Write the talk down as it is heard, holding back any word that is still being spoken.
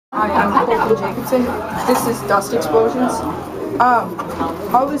Hi, I'm Kolton Jacobson. This is dust explosions.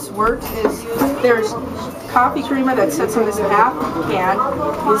 How this works is there's coffee creamer that sits on this half can.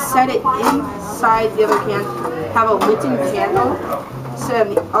 You set it inside the other can, have a litten candle set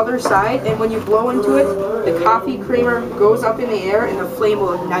on the other side, and when you blow into it, the coffee creamer goes up in the air and the flame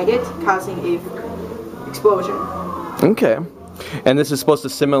will ignite it, causing a explosion. Okay. And this is supposed to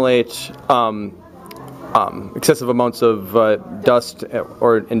simulate excessive amounts of dust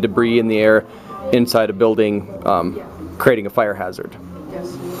and debris in the air inside a building, creating a fire hazard.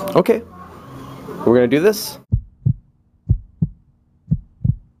 Yes. Okay. We're going to do this.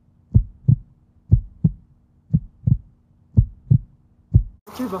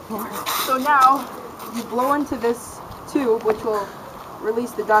 So now you blow into this tube, which will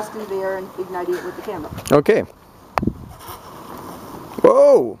release the dust into the air and ignite it with the candle. Okay.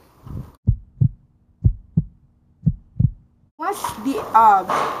 Whoa! Unless the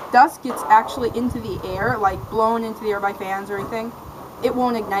dust gets actually into the air, like blown into the air by fans or anything, it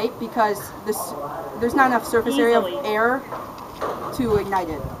won't ignite because there's not enough surface area of air to ignite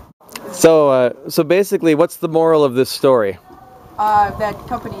it. So basically, what's the moral of this story? That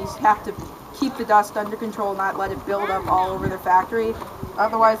companies have to keep the dust under control, not let it build up all over their factory.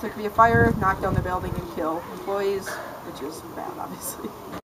 Otherwise, there could be a fire, knock down the building, and kill employees, which is bad, obviously.